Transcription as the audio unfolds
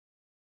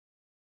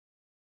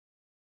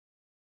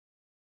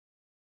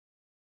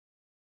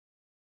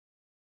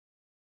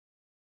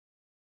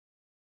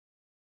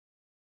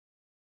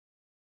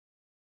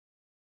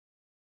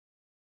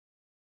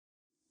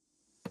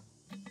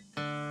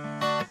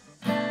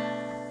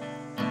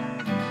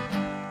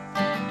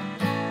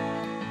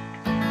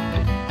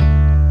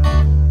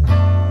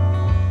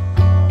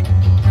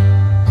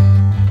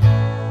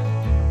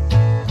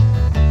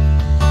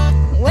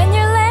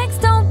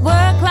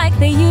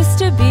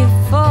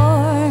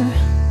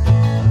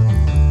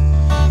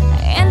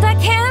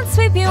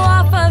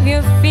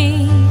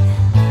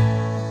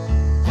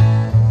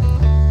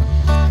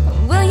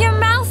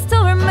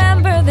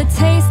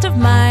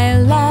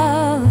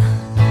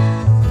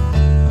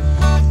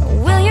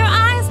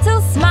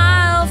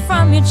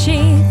your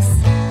cheeks.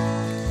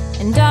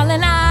 And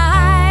darling,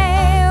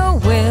 I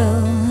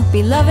will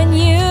be loving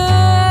you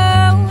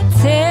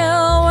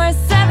till we're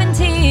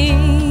 70.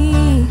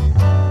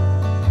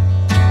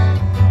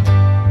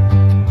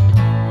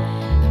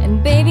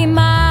 And baby,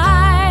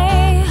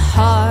 my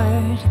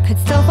heart could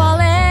still fall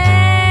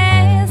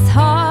as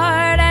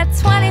hard at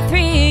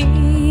 23.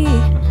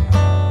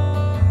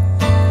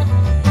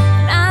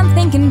 And I'm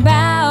thinking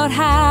about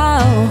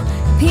how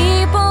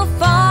people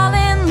fall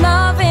in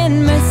love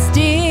in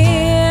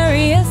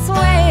mysterious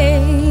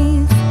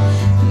ways.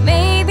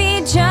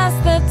 Maybe just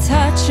the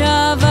touch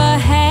of a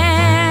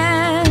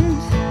hand.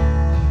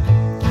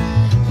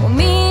 Well,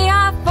 me,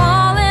 I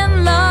fall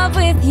in love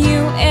with you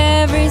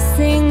every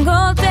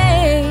single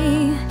day.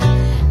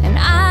 And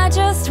I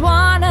just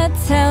wanna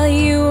tell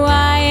you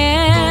I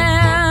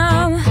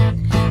am,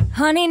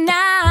 honey, now